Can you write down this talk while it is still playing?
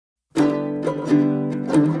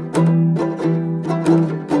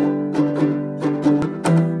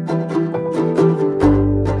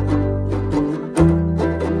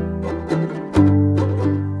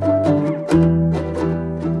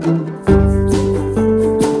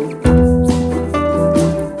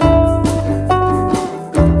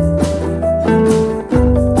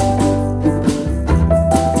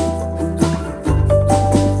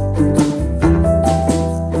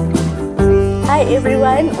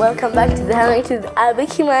Welcome back to the Hangout with Abby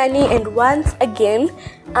Kimani, and once again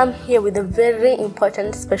I'm here with a very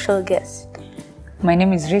important special guest. My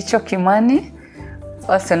name is Rachel Kimani,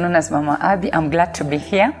 also known as Mama Abby. I'm glad to be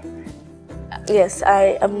here. Yes,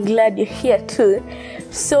 I am glad you're here too.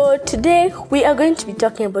 So today we are going to be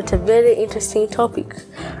talking about a very interesting topic,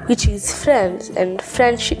 which is friends and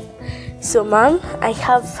friendship. So Mom, I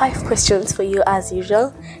have 5 questions for you as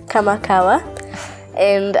usual, kama kawa.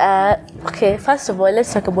 And okay, first of all,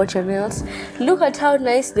 let's talk about your nails. Look at how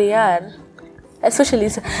nice they are. Especially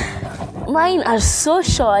mine are so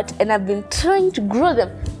short and I've been trying to grow them.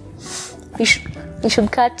 You should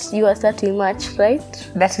cut yours that much, right?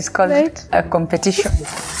 That is called a competition.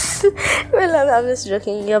 Well, I'm just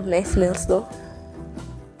joking. You have nice nails though.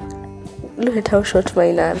 Look at how short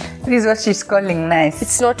mine are. This is what she's calling nice.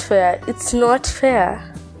 It's not fair. It's not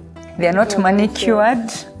fair. They are not manicured.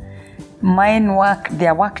 Mine they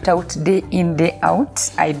are worked out day in, day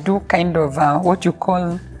out. I do kind of what you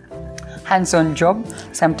call hands-on job.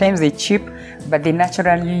 Sometimes they chip, but they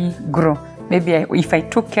naturally grow. Maybe if I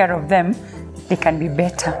took care of them, they can be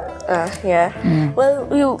better. Yeah. Well,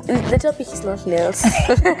 the topic is not nails,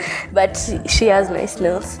 but she has nice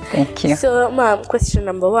nails. Thank you. So, Mom, question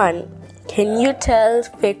number 1. Can you tell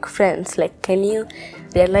fake friends? Like, can you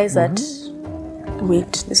realize that,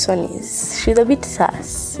 wait, this one she's a bit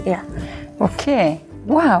sass. Yeah. Okay.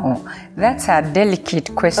 Wow. That's a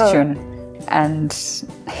delicate question. And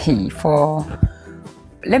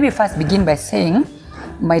let me first begin by saying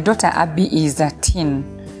my daughter Abby is a teen,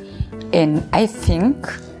 and I think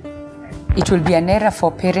it will be an error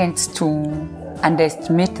for parents to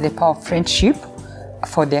underestimate the power of friendship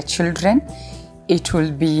for their children. It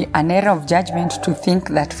will be an error of judgment to think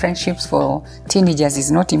that friendships for teenagers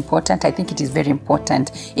is not important. I think it is very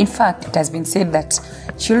important. In fact, it has been said that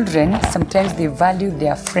children, sometimes they value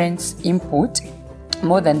their friends' input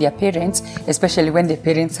more than their parents, especially when the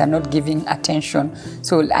parents are not giving attention.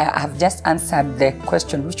 So I have just answered the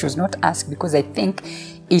question, which was not asked, because I think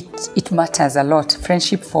it matters a lot.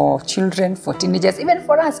 Friendship for children, for teenagers, even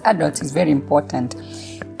for us adults is very important.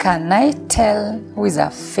 Can I tell who is a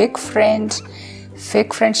fake friend?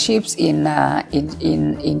 Fake friendships in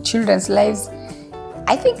children's lives?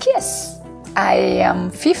 I think yes. I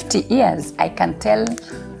am 50 years. I can tell.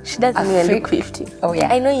 She doesn't even look 50. Oh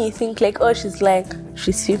yeah. I know you think like, oh, she's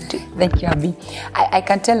 50. Thank you, Abby. I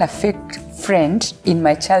can tell a fake friend in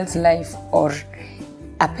my child's life, or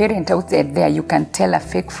a parent out there. You can tell a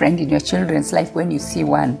fake friend in your children's life when you see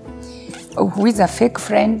one. Who is a fake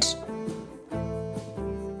friend?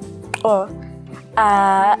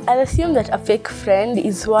 I'll assume that a fake friend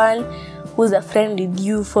is one who's a friend with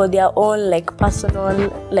you for their own personal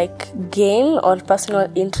gain or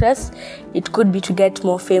personal interest. It could be to get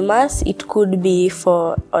more famous. It could be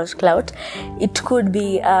for clout. It could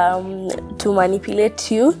be to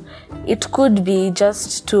manipulate you. It could be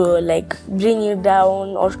just to bring you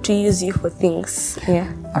down or to use you for things.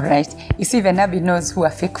 Yeah. All right. You see, even Abby knows who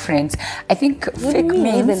are fake friends. I think fake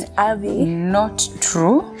means even Abby. Not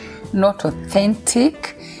true, not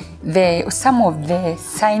authentic. Some of the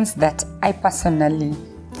signs that I personally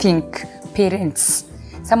think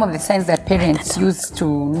some of the signs that parents use to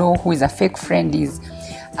know who is a fake friend is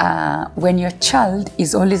when your child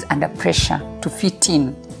is always under pressure to fit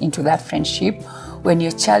into that friendship, when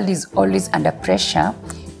your child is always under pressure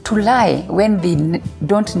to lie when they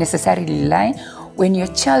don't necessarily lie, when your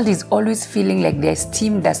child is always feeling like their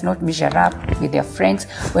esteem does not measure up with their friends,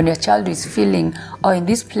 when your child is feeling, oh, in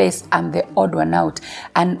this place, I'm the odd one out.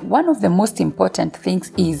 And one of the most important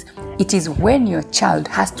things is, it is when your child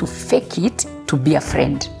has to fake it to be a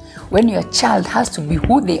friend. When your child has to be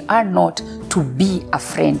who they are not to be a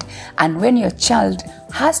friend. And when your child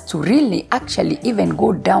has to really actually even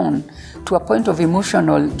go down to a point of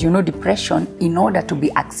emotional, depression in order to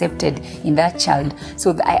be accepted in that child.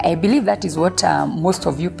 So I believe that is what most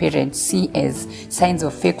of you parents see as signs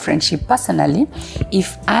of fake friendship. Personally,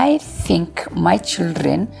 if I think my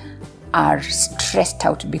children are stressed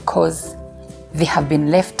out because they have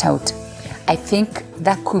been left out, I think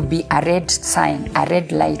that could be a red sign, a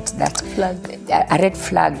red light, a red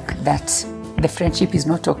flag that the friendship is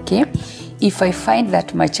not okay. If I find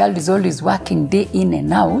that my child is always working day in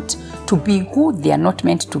and out to be who they are not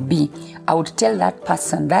meant to be, I would tell that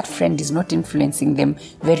person, that friend is not influencing them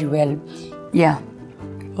very well. Yeah.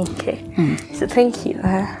 Okay. So thank you.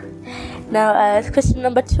 Now, question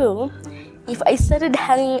number 2. If I started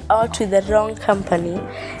hanging out with the wrong company,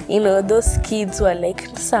 those kids who are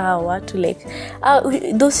like, sawa, to like,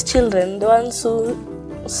 those children, the ones who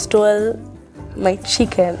stole my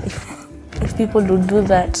chicken, if people would do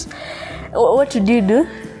that, what would you do?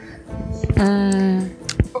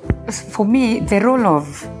 For me, the role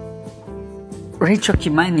of Rachel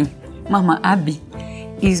Kimani, Mama Abby,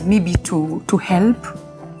 is maybe to help,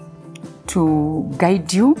 to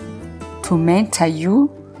guide you, to mentor you,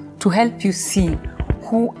 to help you see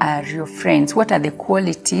who are your friends, what are the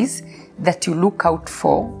qualities that you look out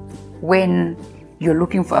for when you're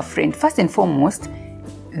looking for a friend. First and foremost,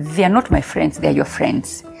 they are not my friends, they are your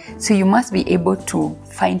friends. So you must be able to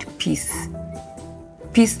find peace.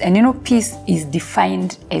 Peace, and peace is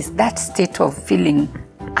defined as that state of feeling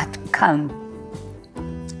at calm.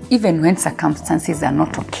 Even when circumstances are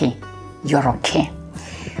not okay, you're okay.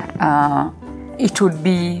 I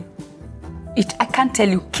can't tell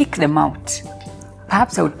you, kick them out.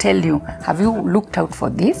 Perhaps I would tell you, have you looked out for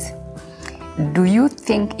this? Do you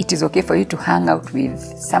think it is okay for you to hang out with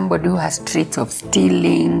somebody who has traits of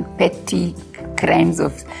stealing, petty crimes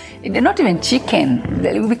of, not even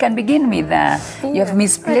chicken? We can begin with you have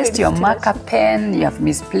misplaced your marker pen, you have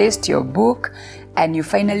misplaced your book, and you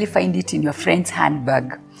finally find it in your friend's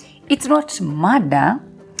handbag. It's not murder,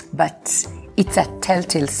 but it's a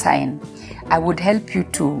telltale sign. I would help you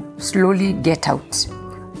to slowly get out.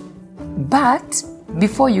 But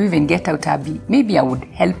before you even get out, Abby, maybe I would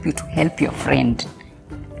help you to help your friend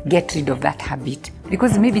get rid of that habit.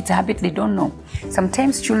 Because maybe it's a habit they don't know.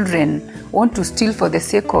 Sometimes children want to steal for the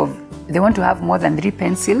sake of, they want to have more than 3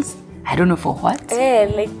 pencils. I don't know for what.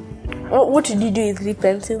 What did you do with 3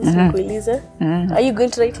 pencils, Lisa? Are you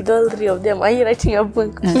going to write with all 3 of them? Are you writing a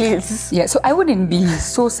book, please? Yeah, so I wouldn't be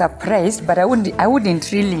so surprised, but I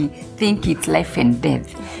wouldn't really think it's life and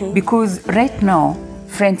death. Because right now,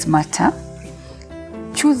 friends matter.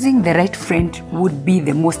 Choosing the right friend would be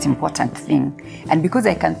the most important thing. And because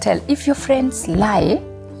I can tell, if your friends lie,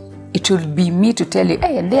 it will be me to tell you,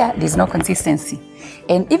 hey, there's no consistency.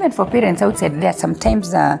 And even for parents outside there,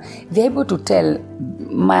 sometimes they're able to tell,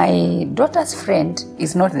 my daughter's friend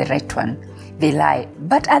is not the right one. They lie.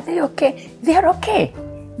 But are they okay? They are okay.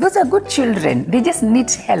 Those are good children. They just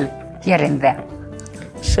need help here and there.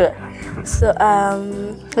 Sure. So,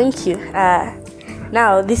 thank you.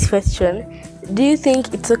 Now, this question. Do you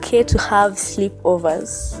think it's okay to have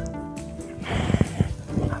sleepovers?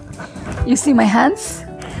 You see my hands?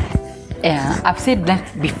 Yeah, I've said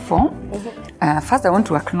that before. First, I want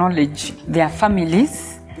to acknowledge there are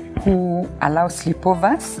families who allow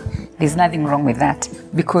sleepovers. There's nothing wrong with that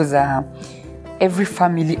because every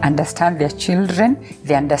family understands their children.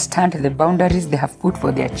 They understand the boundaries they have put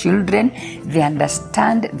for their children. They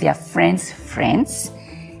understand their friends' friends,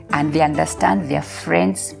 and they understand their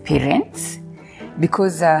friends' parents.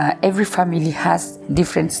 Because every family has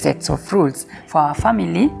different sets of rules. For our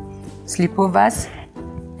family, sleepovers,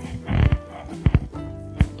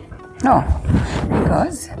 no,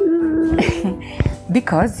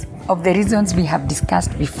 because of the reasons we have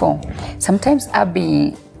discussed before. Sometimes,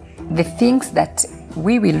 Abby, the things that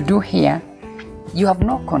we will do here, you have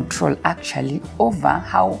no control actually over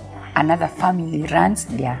how another family runs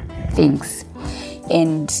their things.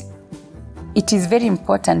 And it is very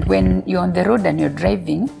important when you're on the road and you're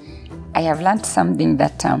driving. I have learned something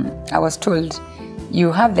that I was told,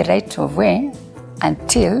 you have the right of way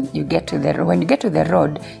until you get to the road. When you get to the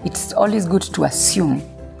road, it's always good to assume,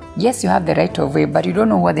 yes, you have the right of way, but you don't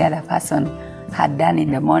know what the other person had done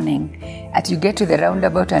in the morning. As you get to the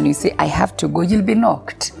roundabout and you say, I have to go, you'll be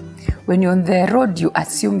knocked. When you're on the road, you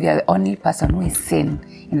assume you're the only person who is sane.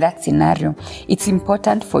 In that scenario, it's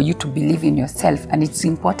important for you to believe in yourself, and it's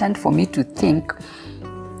important for me to think,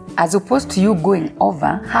 as opposed to you going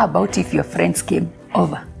over, how about if your friends came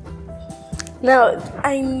over? Now,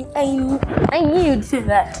 I knew you'd say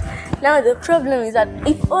that. Now, the problem is that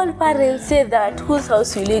if all parents say that, whose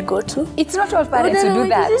house will you go to? It's not all parents who do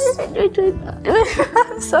that.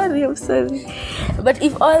 I'm sorry. But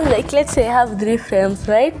if all, let's say I have 3 friends,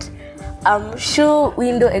 right? Shoe,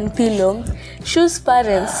 window, and pillow. Shoe's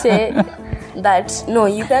parents say that, no,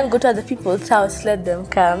 you can't go to other people's house, let them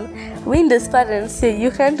come. Window's parents say,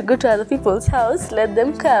 you can't go to other people's house, let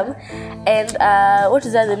them come. And what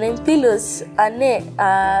is that, the name? Pillow's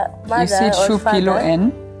mother you said shoe, father, pillow,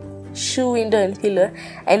 and? Shoe, window, and pillow.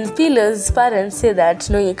 And Pillow's parents say that,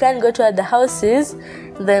 no, you can't go to other houses,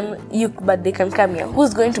 then but they can come here.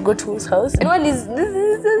 Who's going to go to whose house? No one is.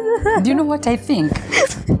 Do you know what I think?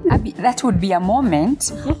 Abby, that would be a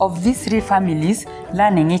moment of these three families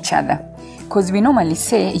learning each other. Because we normally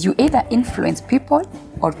say you either influence people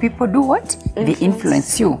or people do what? They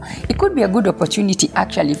influence you. It could be a good opportunity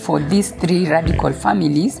actually for these three radical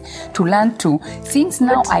families to learn to, since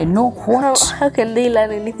now I know what. How can they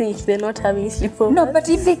learn anything if they're not having sleepovers? No, but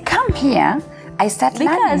if they come here, I start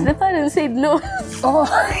learning. Because the parents said no. Oh.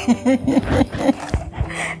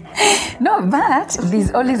 No, but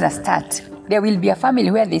there's always a start. There will be a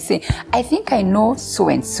family where they say, I think I know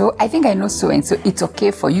so-and-so. I think I know so-and-so. It's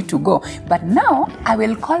okay for you to go. But now I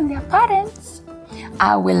will call their parents.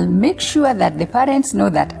 I will make sure that the parents know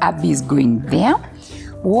that Abby is going there.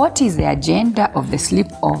 What is the agenda of the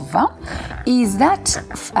sleepover? Is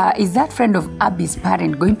that friend of Abby's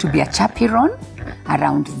parent going to be a chaperone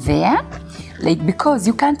around there? Like, because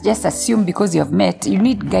you can't just assume because you have met, you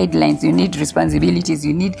need guidelines, you need responsibilities,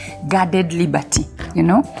 you need guarded liberty, you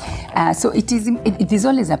know. So it is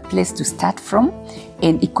always a place to start from,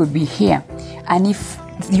 and it could be here. And if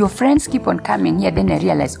your friends keep on coming here, then I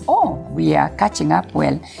realize, oh, we are catching up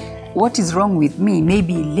well. What is wrong with me?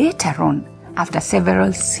 Maybe later on, after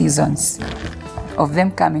several seasons of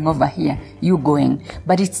them coming over here, you going.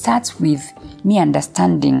 But it starts with me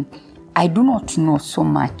understanding, I do not know so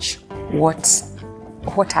much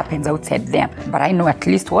what happens outside there, but I know at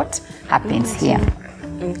least what happens here.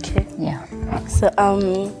 Okay. Yeah. So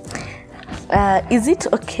is it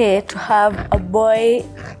okay to have a boy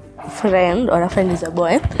friend, or a friend is a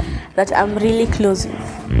boy, that I'm really close with?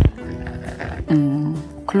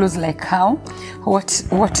 Close like how?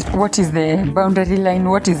 What is the boundary line?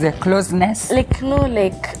 What is the closeness? Like, no,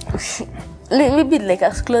 like maybe like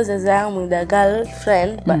as close as I am with a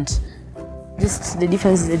girlfriend, but just the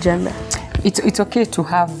difference is the gender. It's okay to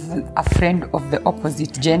have a friend of the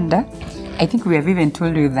opposite gender. I think we have even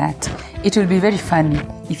told you that it will be very funny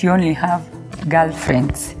if you only have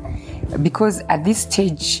girlfriends, because at this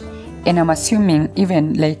stage, and I'm assuming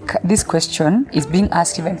even like this question is being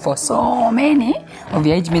asked even for so many of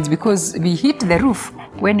your age mates, because we hit the roof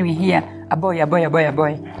when we hear a boy.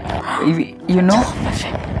 You know?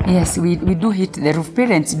 Yes, we do hit the roof.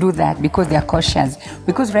 Parents do that because they are cautious.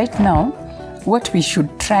 Because right now, what we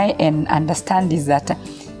should try and understand is that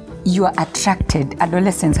you are attracted.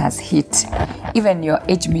 Adolescence has hit. Even your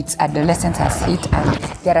age mates, adolescence has hit, and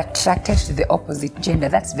they're attracted to the opposite gender.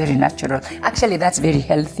 That's very natural. Actually, that's very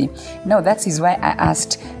healthy. Now, that is why I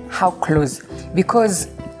asked how close. Because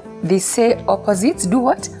they say opposites do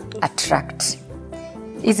what? Attract.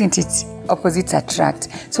 Isn't it? Opposites attract.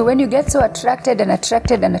 So when you get so attracted,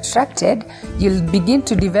 you'll begin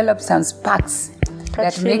to develop some sparks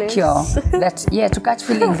that make to catch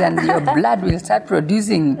feelings, and your blood will start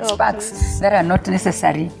producing sparks that are not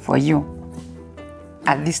necessary for you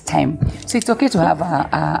at this time. So it's okay to have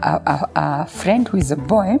a friend who is a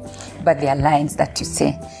boy, but there are lines that you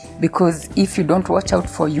say, because if you don't watch out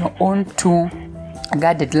for your own two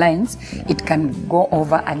guarded lines, it can go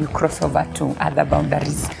over and you cross over to other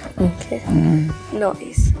boundaries. Okay.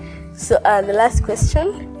 Nice. So the last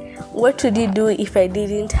question. What would you do if I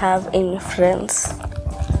didn't have any friends?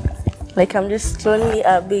 Like, I'm just lonely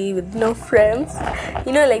Abby with no friends.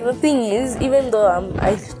 You know, like, the thing is, even though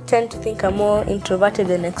I tend to think I'm more introverted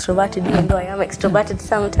than extroverted, even though I am extroverted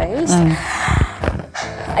sometimes,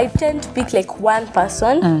 I tend to pick like one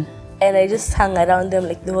person and I just hang around them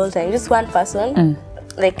like the whole time. Just one person,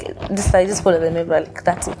 like I just follow them everywhere. Like,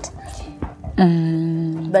 that's it.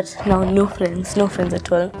 But now no friends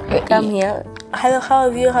at all. Come here. How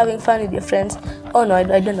are you having fun with your friends? Oh no,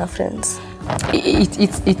 I don't have friends.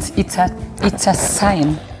 It's a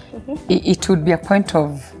sign. It would be a point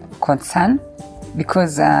of concern,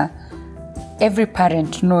 because every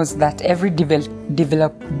parent knows that every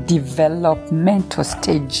developmental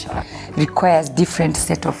stage requires different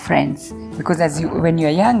set of friends. Because when you're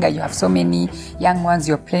younger, you have so many young ones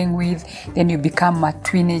you're playing with, then you become a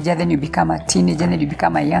teenager, then you become a teenager, then you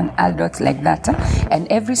become a young adult, like that. And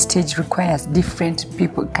every stage requires different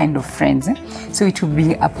people, kind of friends. So it will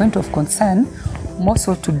be a point of concern, more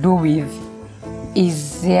so to do with,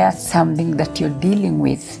 is there something that you're dealing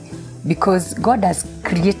with? Because God has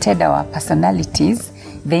created our personalities,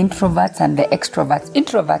 the introverts and the extroverts.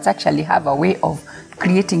 Introverts actually have a way of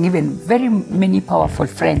creating even very many powerful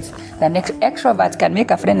friends. The extroverts can make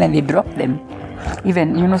a friend and they drop them,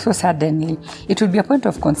 even, so suddenly. It will be a point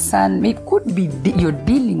of concern. It could be you're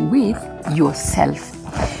dealing with yourself.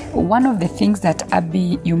 One of the things that,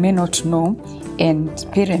 Abby, you may not know, and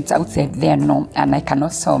parents outside there know, and I can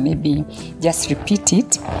also maybe just repeat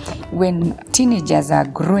it. When teenagers are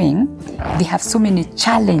growing, they have so many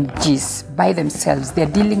challenges by themselves. They're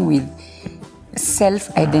dealing with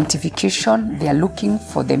self-identification, they are looking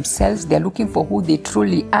for themselves, they are looking for who they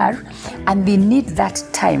truly are, and they need that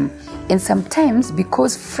time. And sometimes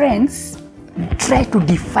because friends try to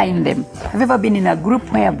define them. Have you ever been in a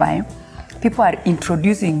group whereby people are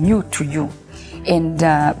introducing you to you? And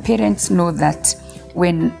parents know that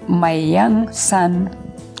when my young son,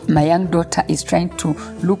 my young daughter is trying to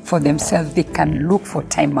look for themselves, they can look for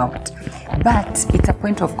time out. But it's a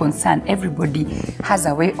point of concern. Everybody has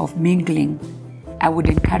a way of mingling. I would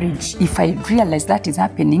encourage, if I realize that is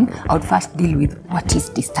happening, I would first deal with what is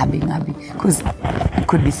disturbing Abby, because it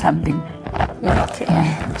could be something. Okay,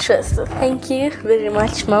 yeah. Sure. So thank you very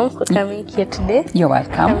much, Mom, for coming here today. You're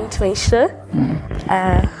welcome. Coming to my show.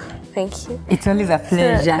 Thank you. It's always a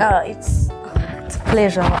pleasure. It's a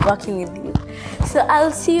pleasure working with you. So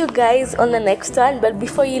I'll see you guys on the next one. But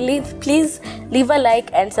before you leave, please leave a like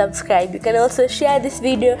and subscribe. You can also share this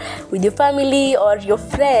video with your family or your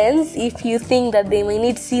friends if you think that they may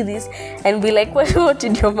need to see this and be like, what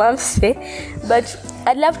did your mom say? But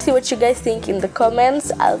I'd love to see what you guys think in the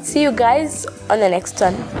comments. I'll see you guys on the next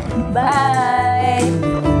one.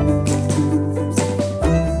 Bye.